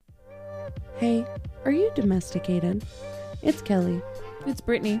Hey, are you domesticated? It's Kelly. It's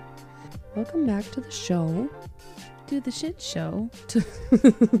Brittany. Welcome back to the show. To the shit show. To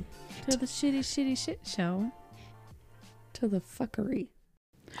To the shitty shit show. to the fuckery.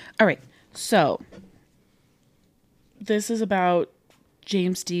 All right. So, this is about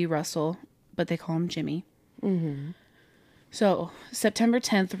James D. Russell, but they call him Jimmy. Mm-hmm. So, September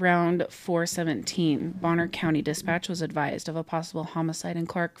 10th, around 4:17, Bonner County Dispatch was advised of a possible homicide in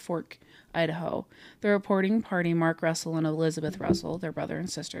Clark Fork, Idaho. The reporting party, Mark Russell and Elizabeth Russell, their brother and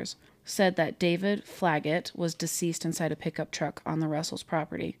sisters, said that David Flaggett was deceased inside a pickup truck on the Russells'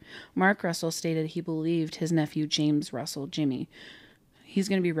 property. Mark Russell stated he believed his nephew James Russell, Jimmy, he's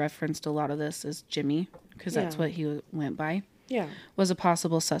going to be referenced a lot of this as Jimmy, because that's what he went by, was a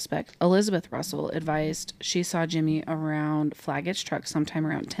possible suspect. Elizabeth Russell advised she saw Jimmy around Flaggett's truck sometime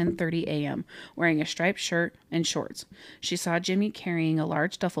around 10:30 a.m. wearing a striped shirt and shorts. She saw Jimmy carrying a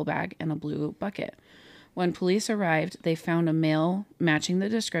large duffel bag and a blue bucket. When police arrived, they found a male matching the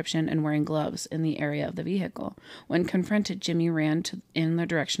description and wearing gloves in the area of the vehicle. When confronted, Jimmy ran in the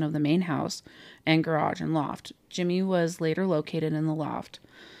direction of the main house and garage and loft. Jimmy was later located in the loft.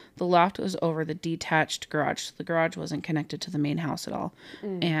 The loft was over the detached garage. The garage wasn't connected to the main house at all.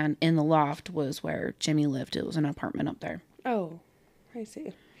 And in the loft was where Jimmy lived. It was an apartment up there. Oh, I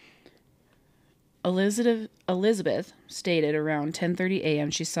see. Elizabeth stated around 10:30 a.m.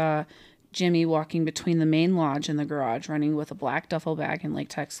 she saw Jimmy walking between the main lodge and the garage, running with a black duffel bag and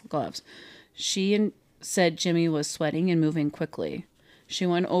latex gloves. She said Jimmy was sweating and moving quickly. She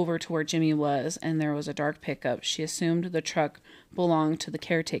went over to where Jimmy was, and there was a dark pickup. She assumed the truck belonged to the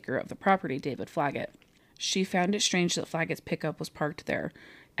caretaker of the property, David Flaggett. She found it strange that Flaggett's pickup was parked there,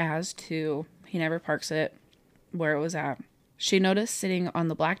 as to he never parks it where it was at. She noticed sitting on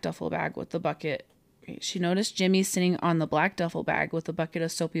the black duffel bag with the bucket. She noticed Jimmy sitting on the black duffel bag with a bucket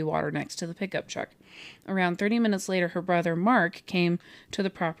of soapy water next to the pickup truck. Around 30 minutes later, her brother Mark came to the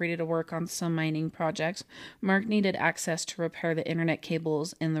property to work on some mining projects. Mark needed access to repair the internet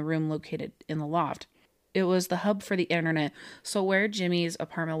cables in the room located in the loft. It was the hub for the internet, so where Jimmy's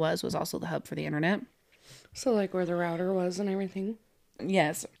apartment was also the hub for the internet. So like where the router was and everything?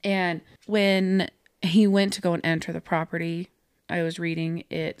 Yes. And when he went to go and enter the property, I was reading,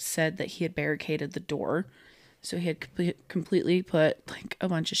 it said that he had barricaded the door. So he had completely put like a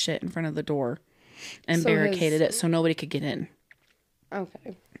bunch of shit in front of the door and barricaded it so nobody could get in.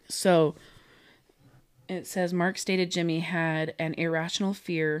 Okay. So it says Mark stated Jimmy had an irrational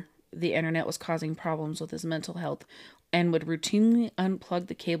fear the internet was causing problems with his mental health and would routinely unplug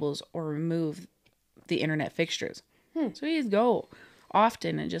the cables or remove the internet fixtures. So he'd go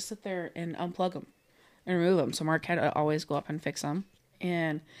often and just sit there and unplug them and remove them. So Mark had to always go up and fix them.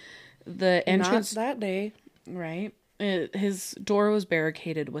 And the entrance... Not that day. Right. His door was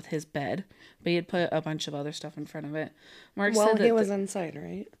barricaded with his bed, but he had put a bunch of other stuff in front of it. Mark said that... he was inside,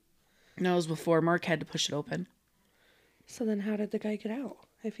 right? No, it was before. Mark had to push it open. So then how did the guy get out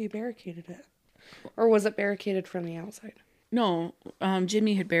if he barricaded it? Or was it barricaded from the outside? No,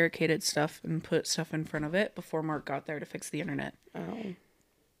 Jimmy had barricaded stuff and put stuff in front of it before Mark got there to fix the internet. Oh.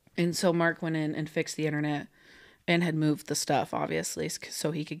 And so Mark went in and fixed the internet and had moved the stuff, obviously,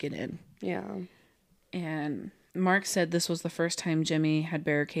 so he could get in. Yeah. And Mark said this was the first time Jimmy had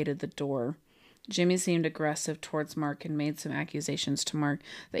barricaded the door. Jimmy seemed aggressive towards Mark and made some accusations to Mark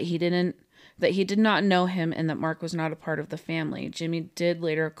that he did not know him and that Mark was not a part of the family. Jimmy did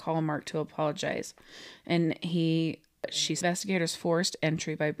later call Mark to apologize, and investigators forced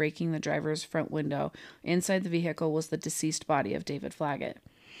entry by breaking the driver's front window. Inside the vehicle was the deceased body of David Flaggett.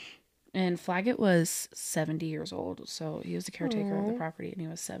 And Flaggett was 70 years old, so he was the caretaker of the property, and he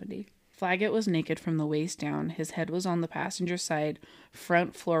was 70. Flaggett was naked from the waist down. His head was on the passenger side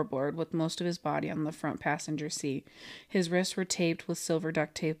front floorboard with most of his body on the front passenger seat. His wrists were taped with silver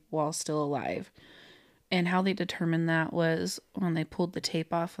duct tape while still alive. And how they determined that was when they pulled the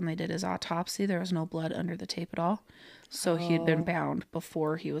tape off when they did his autopsy, there was no blood under the tape at all. So he had been bound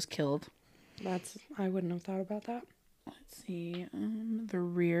before he was killed. I wouldn't have thought about that. Let's see. The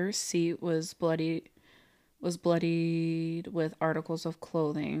rear seat was bloodied with articles of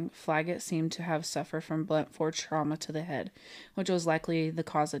clothing. Flaggett seemed to have suffered from blunt force trauma to the head, which was likely the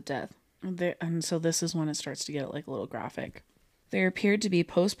cause of death. And so this is when it starts to get like a little graphic. There appeared to be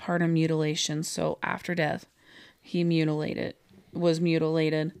postpartum mutilation, so after death, he was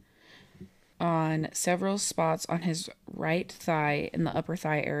mutilated on several spots on his right thigh, in the upper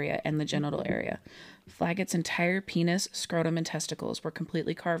thigh area, and the genital area. Flaggett's entire penis, scrotum, and testicles were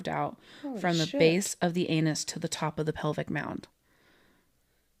completely carved out from the base of the anus to the top of the pelvic mound.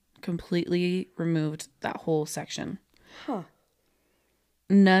 Completely removed that whole section. Huh.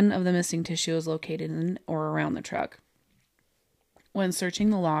 None of the missing tissue is located in or around the truck. When searching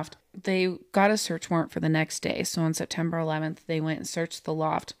the loft, they got a search warrant for the next day. So on September 11th, they went and searched the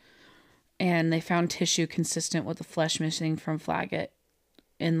loft, and they found tissue consistent with the flesh missing from Flaggett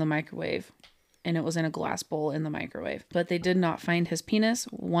in the microwave. And it was in a glass bowl in the microwave. But they did not find his penis,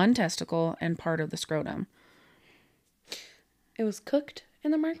 one testicle, and part of the scrotum. It was cooked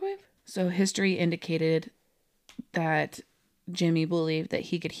in the microwave? So history indicated that Jimmy believed that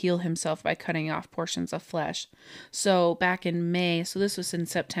he could heal himself by cutting off portions of flesh. So back in May, so this was in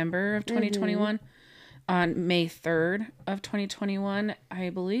September of 2021, on May 3rd of 2021, I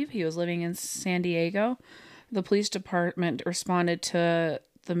believe he was living in San Diego. The police department responded to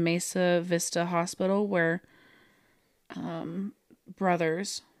the Mesa Vista Hospital, where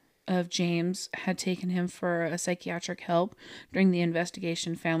brothers of James had taken him for a psychiatric help. During the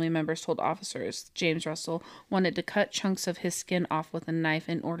investigation, family members told officers James Russell wanted to cut chunks of his skin off with a knife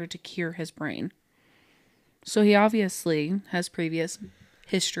in order to cure his brain. So he obviously has previous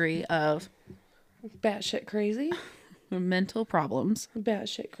history of batshit crazy? mental problems.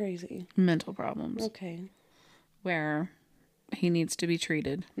 Batshit crazy. Mental problems. Okay. Where he needs to be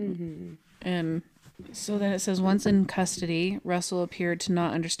treated. Mm-hmm. And so then it says, once in custody, Russell appeared to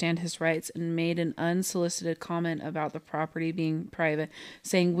not understand his rights and made an unsolicited comment about the property being private,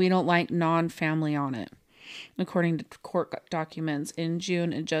 saying, "We don't like non-family on it." According to court documents, in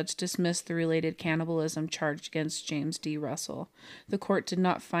June, a judge dismissed the related cannibalism charge against James D. Russell. The court did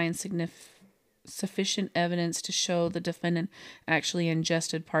not find sufficient evidence to show the defendant actually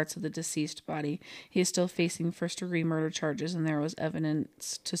ingested parts of the deceased body. He is still facing first-degree murder charges, and there was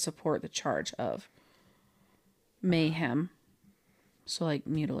evidence to support the charge of mayhem. So, like,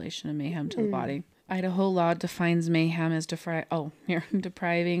 mutilation and mayhem to the body. Idaho law defines mayhem as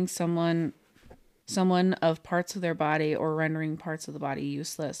depriving someone of parts of their body or rendering parts of the body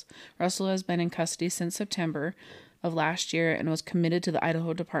useless. Russell has been in custody since September of last year and was committed to the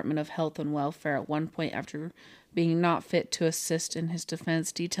Idaho Department of Health and Welfare at one point after being not fit to assist in his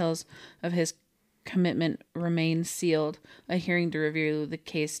defense. Details of his commitment remain sealed. A hearing to review the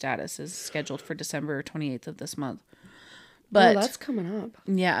case status is scheduled for December 28th of this month. But that's coming up.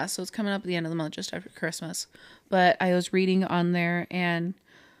 Yeah, so it's coming up at the end of the month, just after Christmas. But I was reading on there, and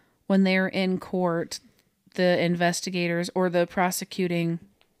when they're in court, the investigators or the prosecuting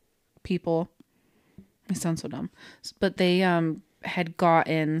people, it sounds so dumb, but they had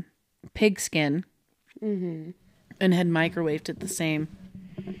gotten pig skin and had microwaved it the same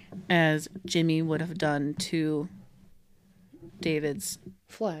as Jimmy would have done to David's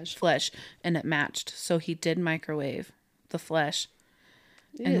flesh, and it matched. So he did microwave the flesh.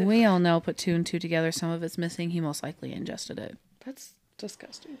 Ew. And we all know, put two and two together, some of it's missing. He most likely ingested it. That's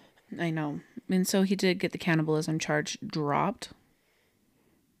disgusting. I know. And so he did get the cannibalism charge dropped.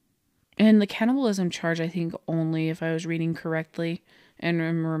 And the cannibalism charge, I think only, if I was reading correctly and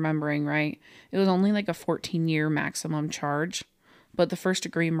I'm remembering right, it was only like a 14-year maximum charge. But the first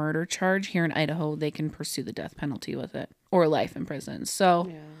degree murder charge here in Idaho, they can pursue the death penalty with it or life in prison.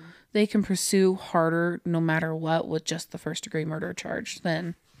 So they can pursue harder no matter what with just the first degree murder charge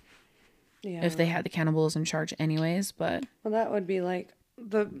than if they had the cannibalism charge anyways. But well, that would be like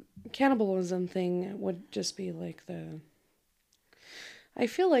the cannibalism thing would just be like I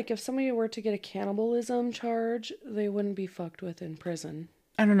feel like if somebody were to get a cannibalism charge, they wouldn't be fucked with in prison.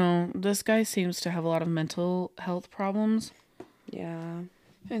 I don't know. This guy seems to have a lot of mental health problems. Yeah.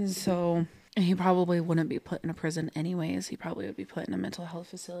 And so he probably wouldn't be put in a prison anyways. He probably would be put in a mental health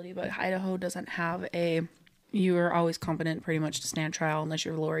facility. But Idaho doesn't have you are always competent pretty much to stand trial unless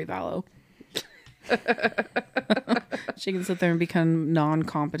you're Lori Vallow. She can sit there and become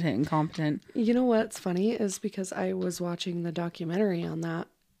non-competent and competent. You know what's funny is because I was watching the documentary on that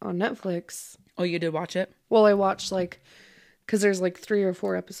on Netflix. Oh, you did watch it? Well, I watched because there's 3 or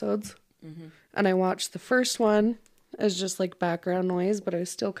 4 episodes. Mm-hmm. And I watched the first one as just background noise, but I was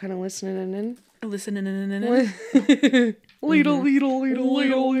still kind of listening in. Listening in. Leedle.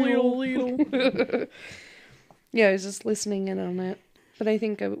 Yeah, I was just listening in on it. But I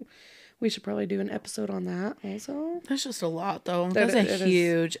think we should probably do an episode on that also. That's just a lot, though. That's a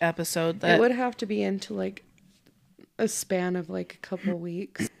huge episode. It would have to be into a span of a couple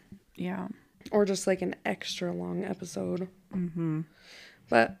weeks. Yeah. Or just an extra long episode. Mm-hmm.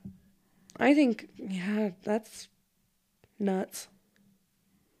 But I think, that's nuts.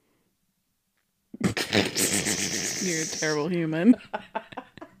 You're a terrible human.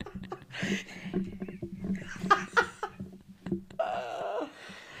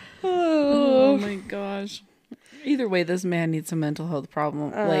 Oh my gosh. Either way, this man needs a mental health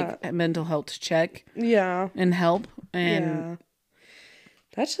problem, a mental health check. Yeah. And help. And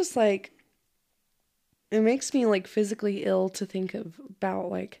That's just like, it makes me like physically ill to think about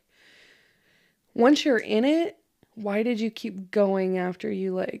like, once you're in it, why did you keep going after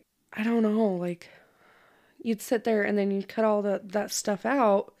you like, I don't know, like, you'd sit there and then you'd cut all that stuff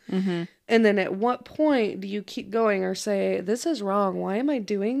out. Mm-hmm. And then at what point do you keep going or say, this is wrong, why am I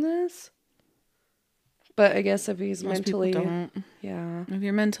doing this? But I guess if he's Most mentally, people don't. yeah. If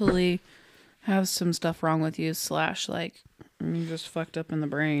you're mentally have some stuff wrong with you, / like you're just fucked up in the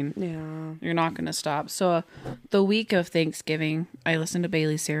brain, Yeah. you're not going to stop. So the week of Thanksgiving, I listened to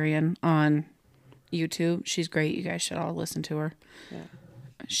Bailey Sarian on YouTube. She's great. You guys should all listen to her. Yeah.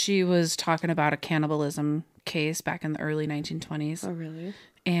 She was talking about a cannibalism case back in the early 1920s. Oh, really?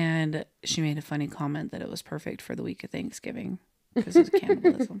 And she made a funny comment that it was perfect for the week of Thanksgiving because it was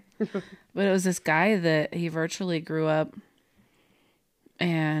cannibalism. But it was this guy that he virtually grew up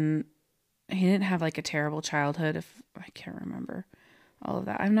and he didn't have like a terrible childhood. If I can't remember all of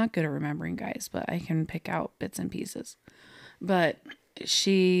that. I'm not good at remembering, guys, but I can pick out bits and pieces. But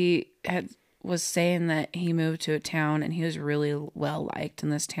was saying that he moved to a town and he was really well liked in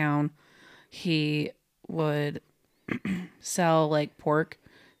this town. He would sell like pork,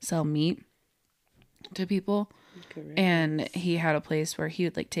 sell meat to people. And he had a place where he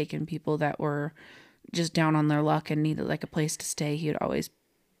would like take in people that were just down on their luck and needed like a place to stay. He would always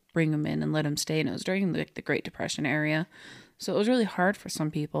bring them in and let them stay. And it was during like the Great Depression area. So it was really hard for some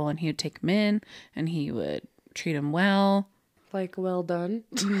people, and he would take them in and he would treat them well. Like, well done.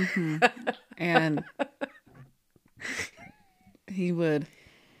 Mm-hmm. And he would,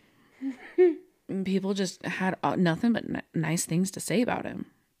 people just had nothing but nice things to say about him.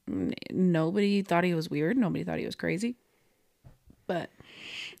 Nobody thought he was weird. Nobody thought he was crazy. But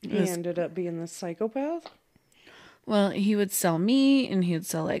he ended up being the psychopath? Well, he would sell meat and he would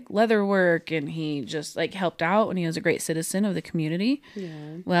sell like leather work, and he just like helped out, and he was a great citizen of the community.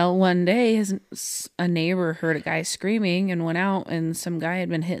 Yeah. Well, one day a neighbor heard a guy screaming and went out, and some guy had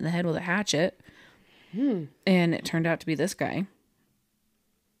been hit in the head with a hatchet. And it turned out to be this guy.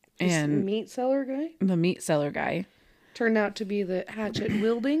 And meat seller guy? The meat seller guy. Turned out to be the hatchet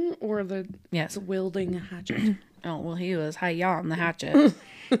wielding or the wielding hatchet? Oh, well, he was high on the hatchet.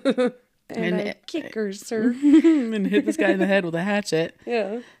 and a kicker, sir. And hit this guy in the head with a hatchet.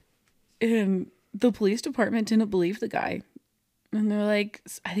 Yeah. And the police department didn't believe the guy. And they're like,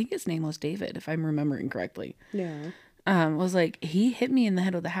 I think his name was David, if I'm remembering correctly. Yeah. Was like, he hit me in the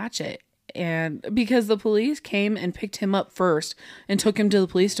head with a hatchet. And because the police came and picked him up first and took him to the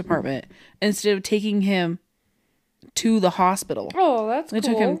police department instead of taking him to the hospital. Oh, that's cool. They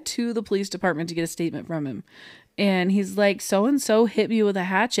took him to the police department to get a statement from him. And he's like, so-and-so hit me with a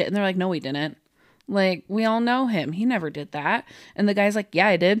hatchet. And they're like, no, he didn't. Like, we all know him. He never did that. And the guy's like, yeah,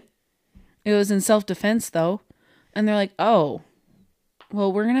 I did. It was in self-defense, though. And they're like, oh,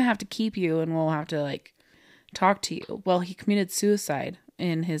 well, we're going to have to keep you and we'll have to, like, talk to you. Well, he committed suicide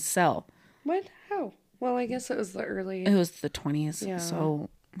in his cell. What? How? Well, I guess it was the early... It was the 20s, yeah. So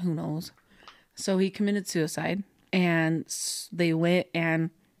who knows? So he committed suicide, and they went and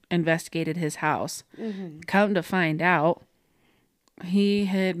investigated his house. Mm-hmm. Come to find out, he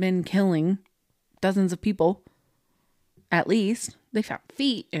had been killing dozens of people, at least. They found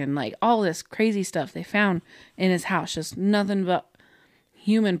feet and like all this crazy stuff they found in his house. Just nothing but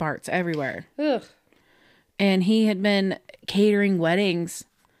human parts everywhere. Ugh. And he had been catering weddings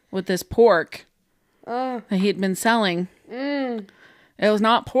with this pork that he had been selling. It was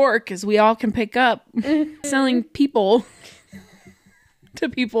not pork, as we all can pick up. Selling people to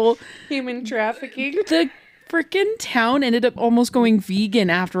people. Human trafficking. The freaking town ended up almost going vegan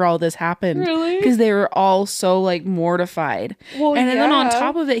after all this happened. Really? Because they were all so like mortified. Well, and then on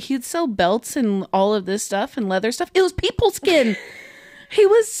top of it, he'd sell belts and all of this stuff and leather stuff. It was people skin. He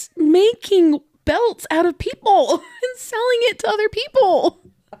was making belts out of people and selling it to other people.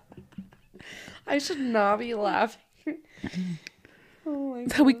 I should not be laughing. Oh my God.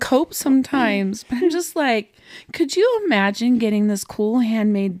 That's how we cope sometimes. But I'm just like, could you imagine getting this cool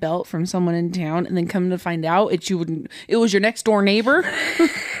handmade belt from someone in town and then come to find out it was your next door neighbor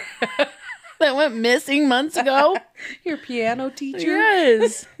that went missing months ago? Your piano teacher?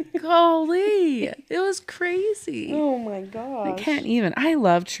 Yes. Golly. It was crazy. Oh my gosh. I can't even. I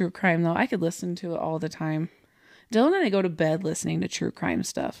love true crime though. I could listen to it all the time. Dylan and I go to bed listening to true crime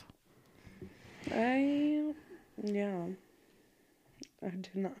stuff. Yeah. I do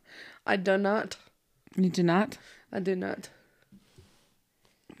not. I do not. You do not? I do not.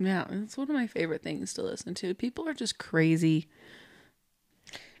 Yeah, it's one of my favorite things to listen to. People are just crazy.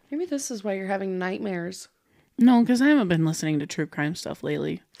 Maybe this is why you're having nightmares. No, because I haven't been listening to true crime stuff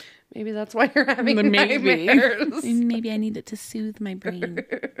lately. Maybe that's why you're having nightmares. Maybe I need it to soothe my brain.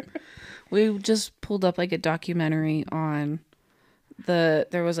 We just pulled up like a documentary on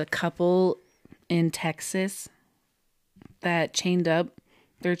there was a couple in Texas that chained up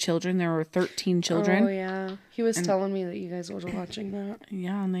their children. There were 13 children. Oh, yeah. He was telling me that you guys were watching that.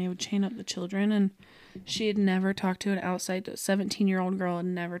 Yeah, and they would chain up the children, and she had never talked to an outside, 17-year-old girl had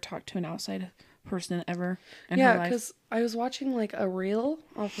never talked to an outside person ever in her life. Yeah, because I was watching like a reel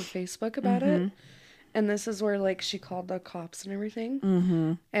off of Facebook about it, and this is where like she called the cops and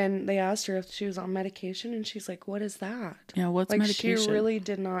everything, and they asked her if she was on medication, and she's like, "What is that?" Yeah, what's like, medication? She really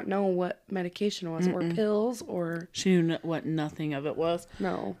did not know what medication was, or pills, or... She knew what nothing of it was.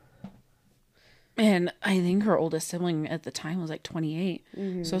 No. And I think her oldest sibling at the time was like 28.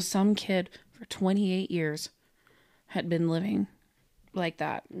 So some kid for 28 years had been living like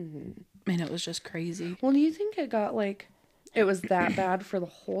that. And it was just crazy. Well, do you think it got like... It was that bad for the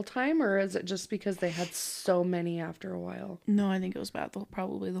whole time, or is it just because they had so many after a while? No, I think it was bad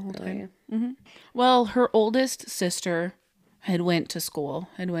probably the whole Really? time. Well, her oldest sister had went to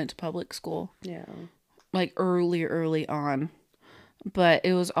public school. Yeah. Like early on. But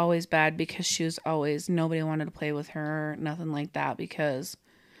it was always bad because she was always, nobody wanted to play with her, nothing like that, because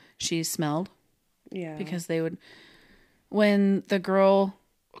she smelled. Yeah. Because they would, when the girl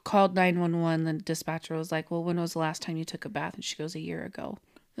called 911, the dispatcher was like, well, when was the last time you took a bath? And she goes, a year ago.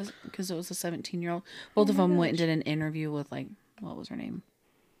 Because it was a 17-year-old. Both of them went and did an interview with, like, what was her name?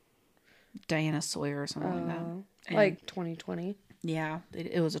 Diana Sawyer or something like that. And like 2020. Yeah,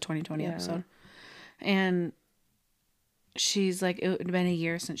 it was a 2020 episode. And she's like, it would have been a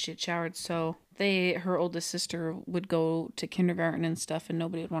year since she had showered. So her oldest sister would go to kindergarten and stuff, and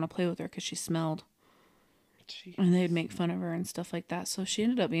nobody would want to play with her because she smelled. Jeez. And they'd make fun of her and stuff like that. So she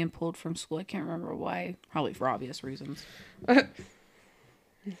ended up being pulled from school. I can't remember why. Probably for obvious reasons.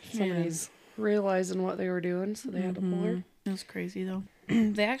 Somebody's realizing what they were doing, so they had to pull her. It was crazy, though.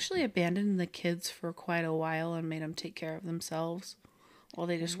 They actually abandoned the kids for quite a while and made them take care of themselves while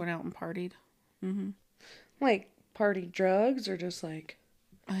they just went out and partied. Like party drugs, or just like...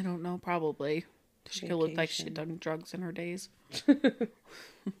 I don't know, probably. She could look like she'd done drugs in her days.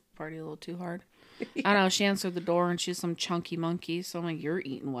 Party a little too hard. I don't know, she answered the door and she's some chunky monkey, so I'm like, you're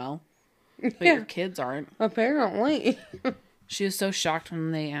eating well. But your kids aren't. Apparently. She was so shocked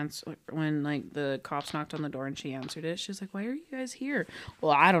when like the cops knocked on the door and she answered it. She was like, why are you guys here?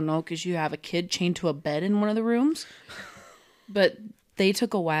 Well, I don't know, because you have a kid chained to a bed in one of the rooms. But they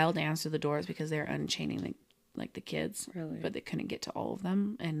took a while to answer the doors because they were unchaining the kids. Really? But they couldn't get to all of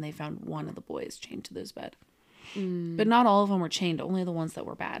them, and they found one of the boys chained to this bed. But not all of them were chained, only the ones that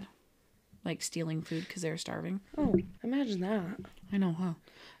were bad. Like stealing food because they were starving. Oh, imagine that. I know, huh?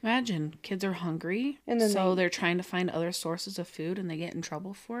 Imagine kids are hungry, and then they're trying to find other sources of food, and they get in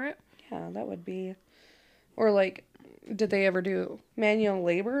trouble for it. Yeah, that would be... Or like, did they ever do manual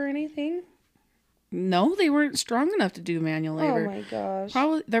labor or anything? No, they weren't strong enough to do manual labor. Oh my gosh.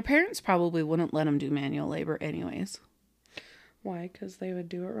 Probably their parents probably wouldn't let them do manual labor anyways. Why? Because they would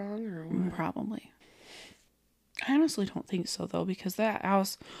do it wrong, or what? Probably. I honestly don't think so, though, because that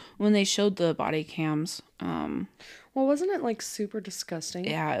house, when they showed the body cams, well, wasn't it like super disgusting?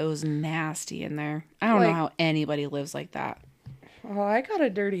 Yeah, it was nasty in there. I don't know how anybody lives like that. Oh, I got a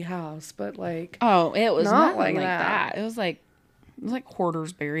dirty house, but like... Oh, it was not like that. It was like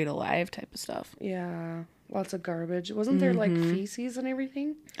hoarders buried alive type of stuff. Yeah, lots of garbage. Wasn't there like feces and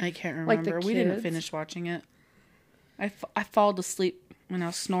everything? I can't remember. Like we didn't finish watching it. I fall asleep when I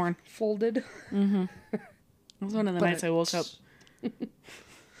was snoring. Folded. It was one of the nights I woke up.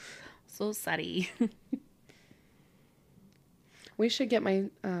 So sorry. We should get my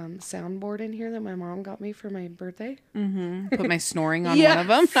soundboard in here that my mom got me for my birthday. Put my snoring on one of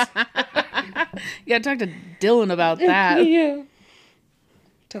them. You gotta talk to Dylan about that. Yeah.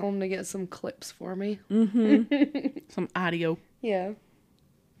 Tell him to get some clips for me. Some audio. Yeah.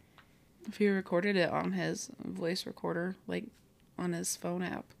 If he recorded it on his voice recorder, like on his phone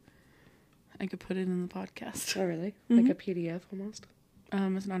app, I could put it in the podcast. Oh, really? Like a PDF almost?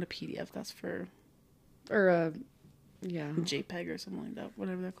 It's not a PDF. That's for... Or a... Yeah. JPEG or something like that.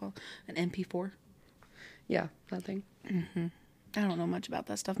 Whatever they're called. An MP4. Yeah, that thing. I don't know much about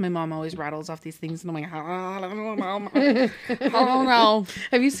that stuff. My mom always rattles off these things, and I'm like, I don't know, Mom. I don't know.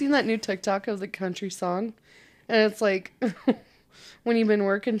 Have you seen that new TikTok of the country song? And it's like... when you've been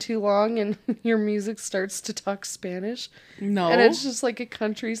working too long and your music starts to talk Spanish. No. And it's just like a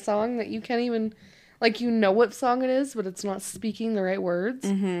country song that you can't even... Like, you know what song it is, but it's not speaking the right words.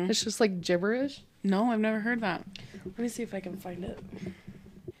 It's just like gibberish. No, I've never heard that. Let me see if I can find it.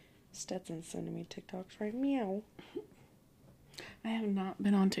 Stetson's sending me TikToks right meow. I have not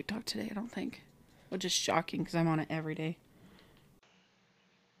been on TikTok today, I don't think. Which is shocking because I'm on it every day.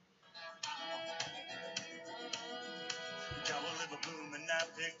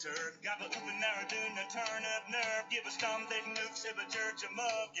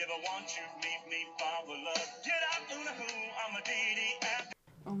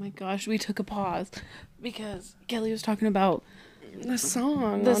 Oh my gosh, we took a pause because Kelly was talking about The song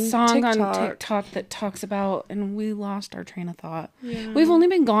on TikTok. TikTok that talks about, and we lost our train of thought. Yeah. We've only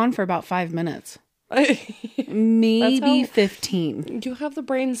been gone for about 5 minutes. Maybe 15. You have the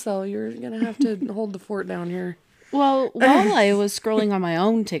brain cell. You're going to have to hold the fort down here. Well, while I was scrolling on my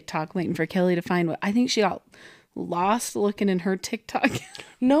own TikTok waiting for Kelly to find what, I think she got lost looking in her TikTok.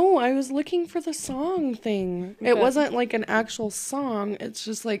 No, I was looking for the song thing. It wasn't like an actual song. It's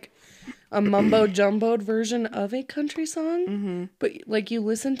just like a mumbo jumboed version of a country song. Mm-hmm. But like you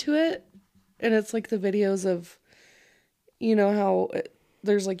listen to it and it's like the videos of, you know, how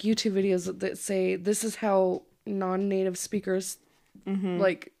there's like YouTube videos that say this is how non-native speakers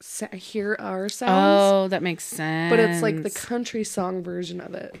like hear our sounds. Oh, that makes sense. But it's like the country song version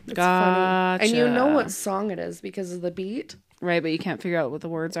of it. It's Gotcha. funny. And you know what song it is because of the beat. Right, but you can't figure out what the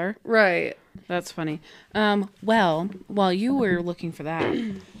words are. Right. That's funny. Well, while you were looking for that,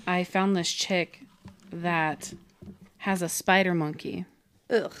 I found this chick that has a spider monkey.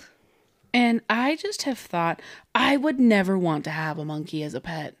 Ugh. And I just have thought I would never want to have a monkey as a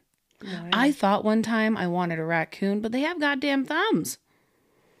pet. No, I thought one time I wanted a raccoon, but they have goddamn thumbs.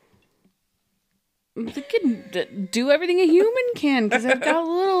 They can do everything a human can because they've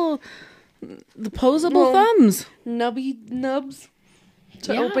got the posable thumbs. Nubby nubs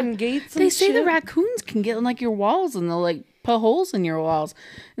to open gates and They say shit. the raccoons can get in like your walls and they'll like put holes in your walls.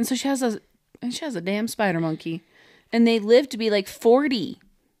 And so she has a damn spider monkey. And they live to be like 40.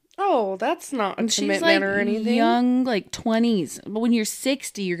 Oh, that's not a She's commitment like or anything. young, like 20s. But when you're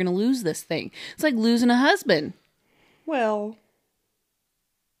 60, you're going to lose this thing. It's like losing a husband. Well,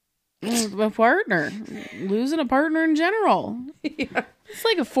 A partner. Losing a partner in general. yeah. It's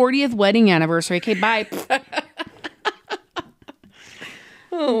like a 40th wedding anniversary. Okay, bye.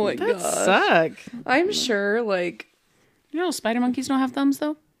 Oh my That god. suck. I'm sure, like, You know, spider monkeys don't have thumbs,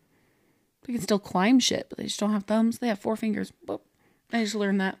 though. They can still climb shit, but they just don't have thumbs. They have 4 fingers. Boop. I just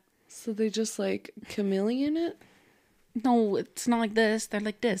learned that. so they just like chameleon it. No, it's not like this. They're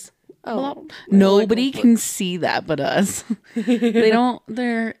like this. Oh, Blop. Nobody can see that but us. They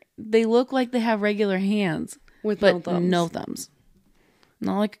look like they have regular hands. with But no thumbs. no thumbs.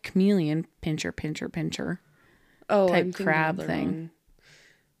 Not like a chameleon. Pincher. Oh, type I'm thinking crab of the thing. wrong-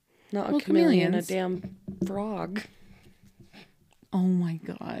 Not Well, a chameleon, a chameleons. damn frog. Oh my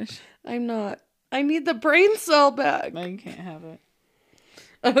gosh. I'm not. I need the brain cell back. No, you can't have it.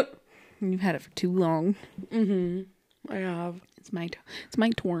 You've had it for too long. I have. It's my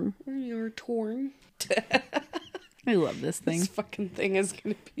turn. You're torn. I love this thing. This fucking thing is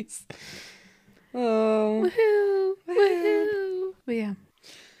gonna be. Oh. Woohoo! But yeah,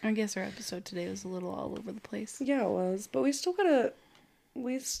 I guess our episode today was a little all over the place. Yeah, it was. But we still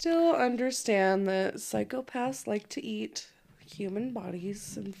understand that psychopaths like to eat human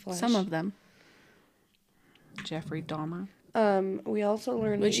bodies and flesh. Some of them. Jeffrey Dahmer. We also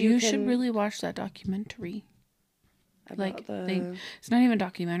learned Which that you can, should really watch that documentary. about It's not even a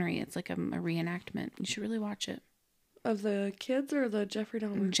documentary. It's like a reenactment. You should really watch it. of the kids or the Jeffrey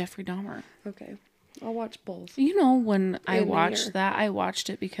Dahmer. Jeffrey Dahmer. Okay, I'll watch both. You know, when I In a watched year. that, I watched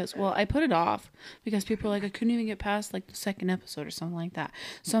it because, well, I put it off because people were like, I couldn't even get past like the second episode or something like that.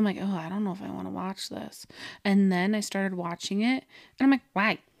 So I'm like, oh, I don't know if I want to watch this. And then I started watching it and I'm like,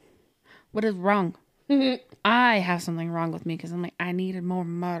 why? What is wrong? I have something wrong with me because I'm like, I needed more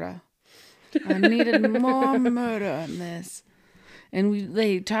murder. I needed more murder in this. And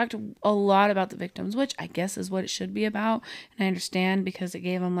they talked a lot about the victims, which I guess is what it should be about. And I understand because it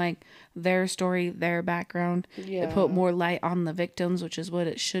gave them like their story, their background. Yeah. It put more light on the victims, which is what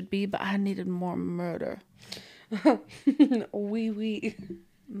it should be. But I needed more murder. Wee.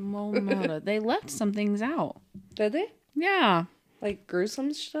 More murder. They left some things out. Did they? Yeah. Like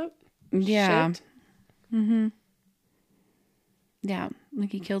gruesome stuff? Yeah. Shit? Yeah.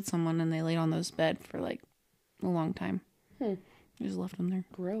 Like he killed someone and they laid on those bed for like a long time. They just left them there.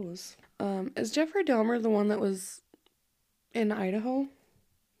 Gross. Is Jeffrey Dahmer the one that was in Idaho?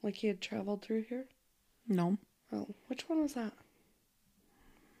 Like he had traveled through here? No. Oh, which one was that?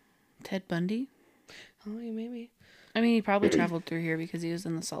 Ted Bundy? Oh, yeah, maybe. I mean, he probably traveled through here because he was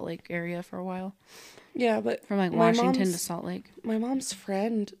in the Salt Lake area for a while. Yeah, but From like my Washington to mom's- Salt Lake. My mom's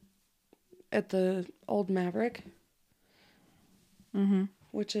friend at the old Maverick.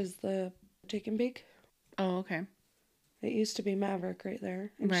 which is the Take and Bake. Oh, okay. It used to be Maverick right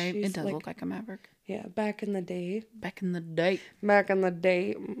there. And Right. she's It does look like a Maverick. Yeah, back in the day. Back in the day.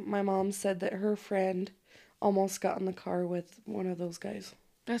 My mom said that her friend almost got in the car with one of those guys.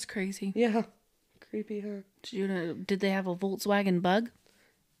 That's crazy. Yeah. Creepy, huh? Did they have a Volkswagen Bug?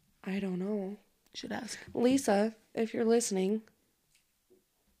 I don't know. Should ask. Lisa, if you're listening,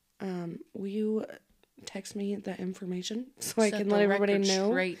 will you text me that information so I can let everybody know?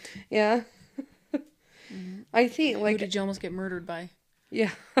 Straight. Yeah. I think, Who did you almost get murdered by?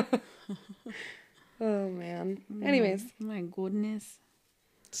 Yeah. Oh, man. Anyways. My goodness.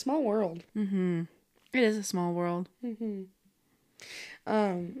 Small world. Mm-hmm. It is a small world. Mm-hmm.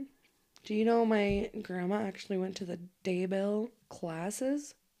 Do you know my grandma actually went to the Daybell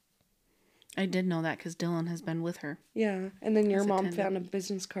classes? I did know that because Dylan has been with her. Yeah. And then your mom found a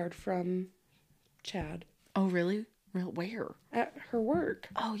business card from Chad. Oh, really? Where? At her work.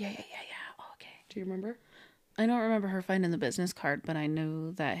 Oh, yeah. Oh, okay. Do you remember? I don't remember her finding the business card, but I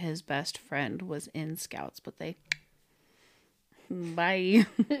knew that his best friend was in Scouts, but they... Bye.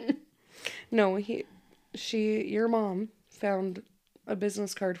 No, your mom found a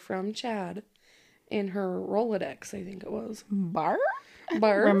business card from Chad in her Rolodex, I think it was. Barb?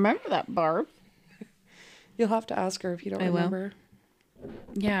 Barb? Remember that, Barb? You'll have to ask her if you don't remember.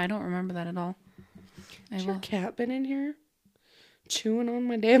 Yeah, I don't remember that at all. Has your cat been in here? Chewing on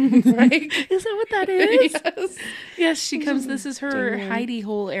my damn mic. Is that what that is? Yes. Yes, she comes. This is her hidey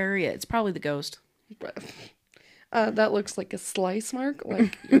hole area. It's probably the ghost. That looks like a slice mark,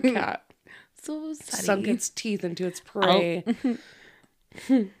 like your cat So sad. sunk its teeth into its prey.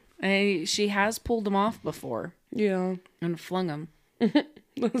 Oh. She has pulled them off before. Yeah. And flung them.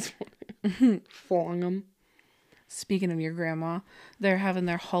 That's funny. Flung them. Speaking of your grandma, they're having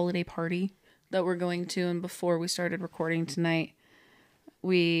their holiday party that we're going to. And before we started recording tonight,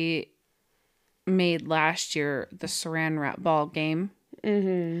 we made last year the saran wrap ball game.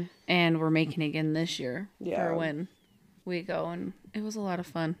 Mm-hmm. And we're making it again this year for when we go. And it was a lot of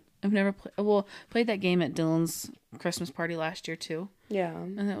fun. I've never played that game at Dylan's Christmas party last year too. Yeah.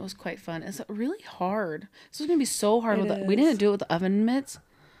 And it was quite fun. It's really hard. This was going to be so hard. We didn't do it with the oven mitts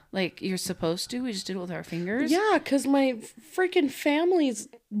like you're supposed to. We just did it with our fingers. Yeah, because my freaking family's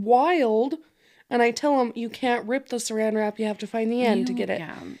wild. And I tell them, you can't rip the saran wrap. You have to find the end to get it.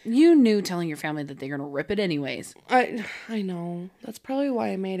 Yeah. You knew telling your family that they're going to rip it anyways. I know. That's probably why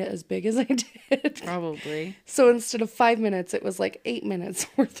I made it as big as I did. Probably. So instead of 5 minutes, it was like 8 minutes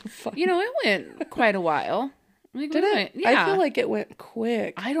worth of fun. You know, it went quite a while. Did it? Yeah. I feel like it went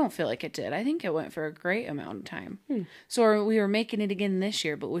quick. I don't feel like it did. I think it went for a great amount of time. So we were making it again this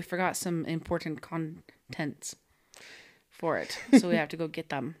year, but we forgot some important contents for it. So we have to go get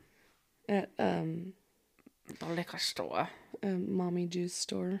them. At the liquor store. Mommy juice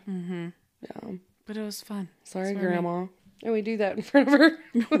store. Mm-hmm. Yeah. But it was fun. Sorry, Grandma. And we do that in front of her.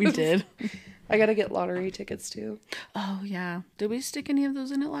 We did. I gotta get lottery tickets too. Oh, yeah. Did we stick any of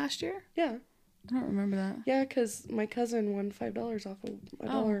those in it last year? Yeah. I don't remember that. Yeah, because my cousin won $5 off of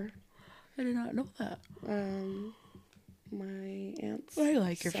 $1. I did not know that. My aunt's I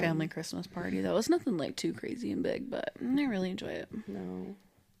like your family Christmas party, though. It's nothing like too crazy and big, but I really enjoy it. No.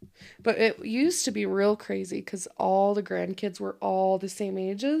 But it used to be real crazy because all the grandkids were all the same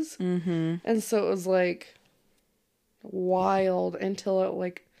ages. Mm-hmm. And so it was like wild until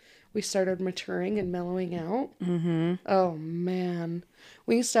we started maturing and mellowing out. Mm-hmm. Oh, man.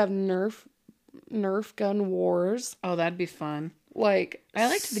 We used to have Nerf gun wars. Oh, that'd be fun. I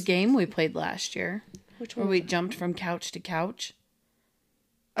liked the game we played last year. Which one? Where we jumped from couch to couch.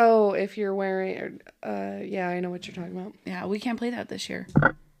 Oh, if you're wearing... yeah, I know what you're talking about. Yeah, we can't play that this year.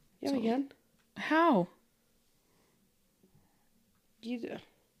 Yeah, we can. How? You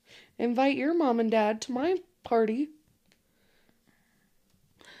invite your mom and dad to my party.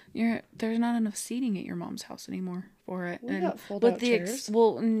 There's not enough seating at your mom's house anymore for it. We got fold-out chairs.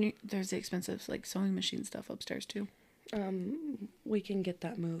 There's the expensive sewing machine stuff upstairs too. We can get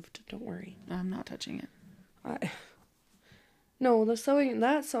that moved. Don't worry. I'm not touching it. No,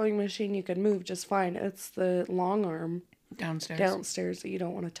 that sewing machine you can move just fine. It's the long arm downstairs that you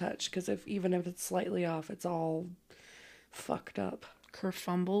don't want to touch because even if it's slightly off, it's all fucked up.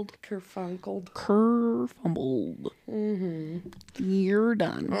 Kerfunkled. Mm-hmm. You're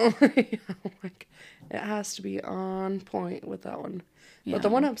done. It has to be on point with that one. Yeah. But the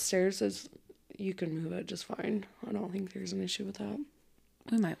one upstairs you can move it just fine. I don't think there's an issue with that.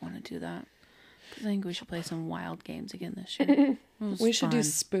 We might want to do that. I think we should play some wild games again this year. We should do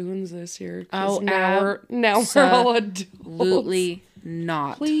spoons this year. Oh, now we're all adults. Absolutely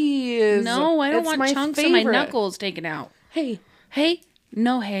not. Please. No, I don't want chunks of my knuckles taken out. Hey.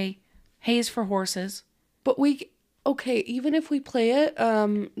 No hay. Hay is for horses. But okay, even if we play it,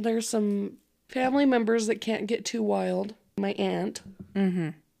 there's some family members that can't get too wild. My aunt. Mm-hmm.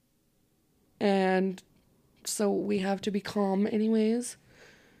 And so we have to be calm anyways.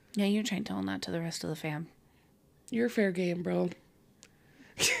 Yeah, you're trying telling that to the rest of the fam. You're fair game, bro.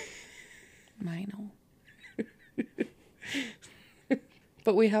 I know.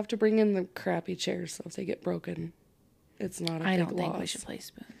 But we have to bring in the crappy chairs, so if they get broken, it's not a big loss. I don't think we should play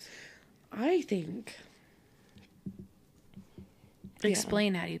spoons. I think.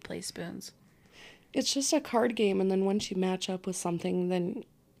 Explain how you play spoons. It's just a card game, and then once you match up with something, then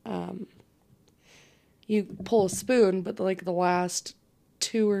you pull a spoon, but like the last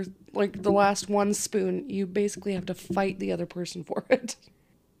one spoon, you basically have to fight the other person for it.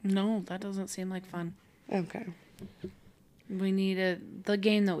 No, that doesn't seem like fun. Okay. The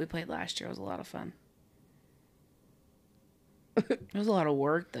game that we played last year was a lot of fun. It was a lot of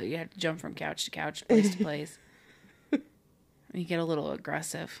work, though. You had to jump from couch to couch, place to place. You get a little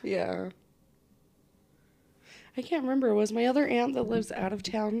aggressive. Yeah. I can't remember. Was my other aunt that lives out of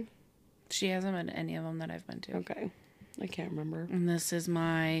town? She hasn't been to any of them that I've been to. Okay. I can't remember. And this is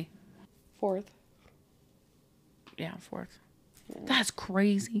my... Fourth. Yeah, fourth. Yeah. That's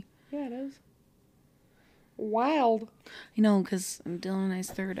crazy. Yeah, it is. Wild. You know, because Dylan and I's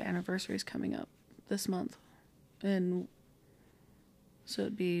third anniversary is coming up this month. And so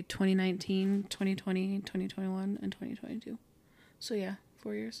it'd be 2019, 2020, 2021, and 2022. So yeah,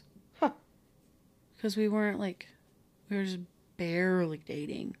 4 years. Huh. Because we were just barely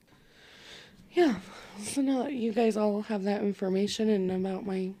dating. Yeah. So now that you guys all have that information and about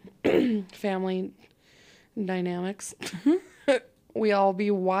my family dynamics, we all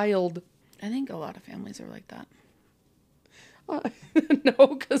be wild. I think a lot of families are like that. No,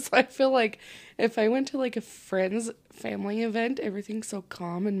 because I feel like if I went to like a friend's family event, everything's so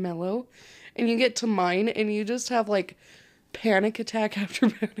calm and mellow. And you get to mine and you just have like panic attack after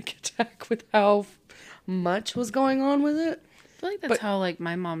panic attack with how much was going on with it. I feel like that's how like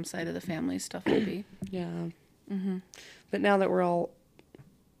my mom's side of the family stuff would be. Yeah. Mm-hmm. But now that we're all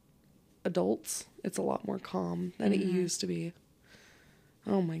adults, it's a lot more calm than it used to be.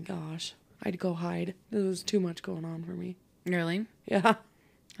 Oh my gosh. I'd go hide. There was too much going on for me. Really? Yeah.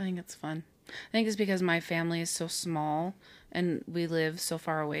 I think it's fun. I think it's because my family is so small and we live so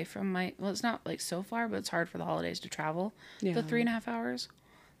far away from it's not like so far, but it's hard for the holidays to travel the 3.5 hours,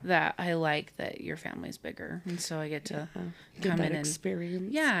 that I like that your family's bigger. And so I get to come in and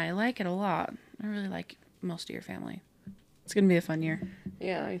experience. Yeah, I like it a lot. I really like most of your family. It's going to be a fun year.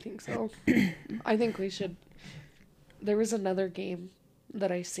 Yeah, I think so. I think we should. There was another game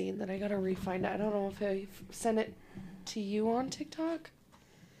that I seen that I got to re-find. I don't know if I sent it to you on TikTok.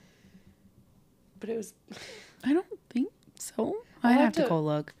 But it was... I don't think so. I'd have to go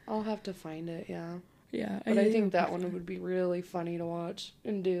look. I'll have to find it, yeah. Yeah. But I think that one would be really funny to watch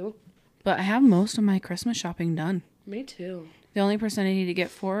and do. But I have most of my Christmas shopping done. Me too. The only person I need to get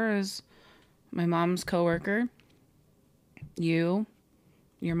for is my mom's coworker, you,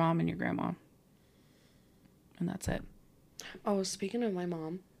 your mom, and your grandma. And that's it. Oh, speaking of my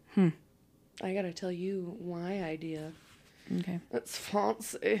mom, I gotta tell you my idea. Okay. It's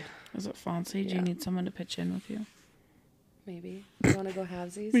fancy. Is it fancy? Do you need someone to pitch in with you? Maybe. You want to go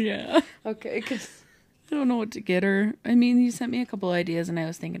halvesies? Yeah. Okay, because... I don't know what to get her. I mean, you sent me a couple ideas and I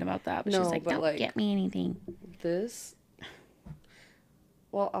was thinking about that. But No, she's like, but don't get me anything. This...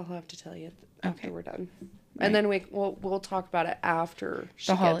 Well, I'll have to tell you after we're done. Right. And then we'll talk about it after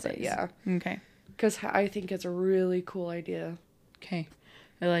she the gets holidays. it. Yeah. Okay. Because I think it's a really cool idea. Okay.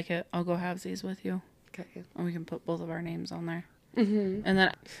 I like it. I'll go halvesies with you. Okay. And we can put both of our names on there. Mm-hmm. And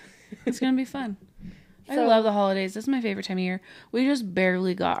then it's going to be fun. I So, love the holidays. This is my favorite time of year. We just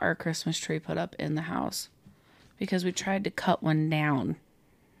barely got our Christmas tree put up in the house because we tried to cut one down,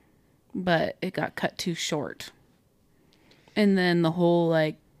 but it got cut too short. And then the whole,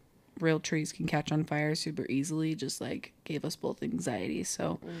 like, real trees can catch on fire super easily just, like, gave us both anxiety.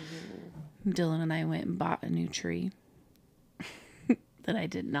 So Dylan and I went and bought a new tree that I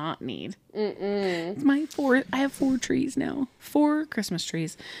did not need. It's I have 4 trees now. 4 Christmas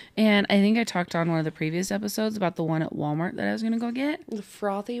trees. And I think I talked on one of the previous episodes about the one at Walmart that I was going to go get. The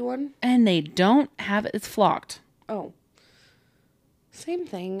frothy one? And they don't have it. It's flocked. Oh. Same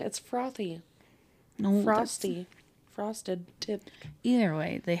thing. It's frothy. No, Frosty. Frosted tip. Either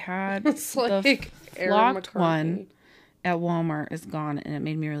way, they had It's like the Aaron flocked McCartney. one at Walmart is gone, and it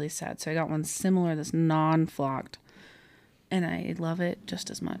made me really sad. So I got one similar that's non-flocked. And I love it just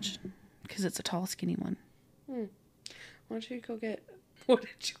as much because it's a tall, skinny one. Why don't you go get... What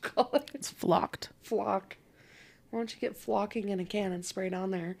did you call it? It's flocked. Flock. Why don't you get flocking in a can and spray it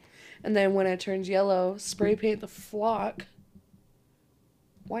on there? And then when it turns yellow, spray paint the flock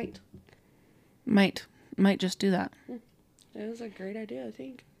white. Might just do that. It was a great idea, I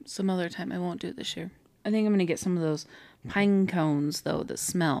think. Some other time. I won't do it this year. I think I'm going to get some of those pine cones, though, that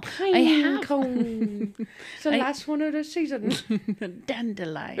smell. Pine cone. It's the last one of the season. The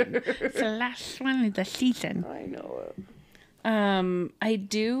dandelion. It's the last one of the season. I know it. I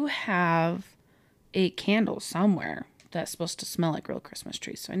do have a candle somewhere that's supposed to smell like real Christmas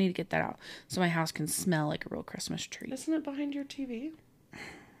trees. So I need to get that out so my house can smell like a real Christmas tree. Isn't it behind your TV?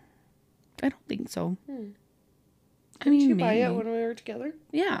 I don't think so. I Did mean, you buy maybe. it when we were together?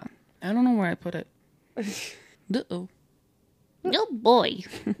 Yeah. I don't know where I put it. Uh-oh. Oh, boy.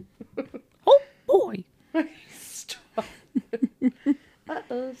 Oh, boy. Stop.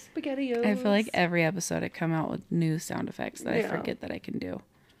 Uh-oh, SpaghettiOs. I feel like every episode I come out with new sound effects that I forget that I can do.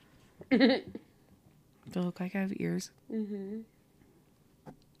 Do I look like I have ears? Mm-hmm.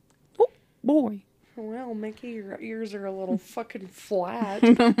 Oh, boy. Well, Mickey, your ears are a little fucking flat.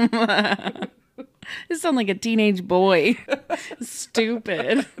 This sounds like a teenage boy.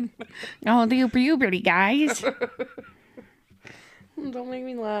 Stupid. Oh, the puberty, guys. Don't make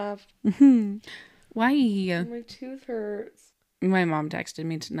me laugh. Why? My tooth hurts. My mom texted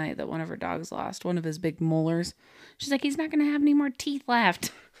me tonight that one of her dogs lost one of his big molars. She's like, he's not going to have any more teeth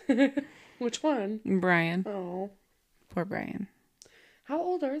left. Which one? Brian. Oh. Poor Brian. How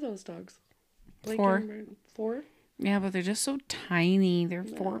old are those dogs? 4. 4? Yeah, but they're just so tiny. They're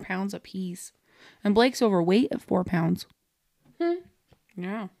 4 pounds apiece. And Blake's overweight at 4 pounds.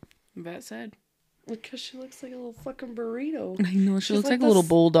 Yeah, Vet said. Because she looks like a little fucking burrito. I know, she looks like a the little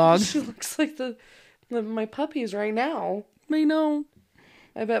bulldog. She looks like my puppies right now. I know.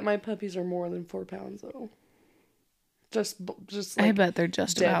 I bet my puppies are more than 4 pounds, though. Just like I bet they're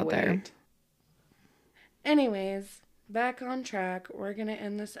just about there. Anyways, back on track. We're going to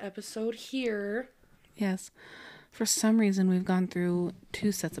end this episode here. Yes. For some reason, we've gone through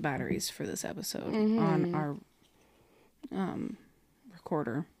 2 sets of batteries for this episode on our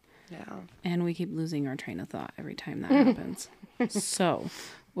recorder. Yeah. And we keep losing our train of thought every time that happens. So,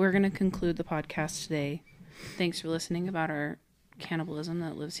 we're going to conclude the podcast today. Thanks for listening about our cannibalism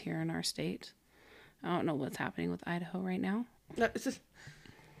that lives here in our state. I don't know what's happening with Idaho right now. I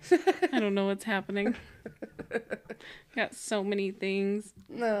don't know what's happening. Got so many things.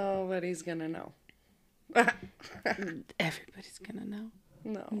 Nobody's going to know. Everybody's gonna know.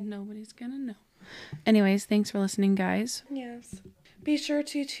 No. Nobody's gonna know. Anyways, thanks for listening, guys. Yes. Be sure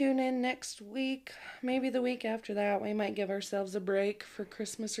to tune in next week. Maybe the week after that. We might give ourselves a break for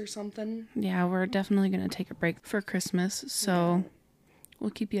Christmas or something. Yeah, we're definitely gonna take a break for Christmas, so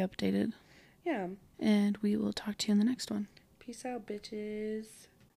we'll keep you updated. Yeah. And we will talk to you in the next one. Peace out, bitches.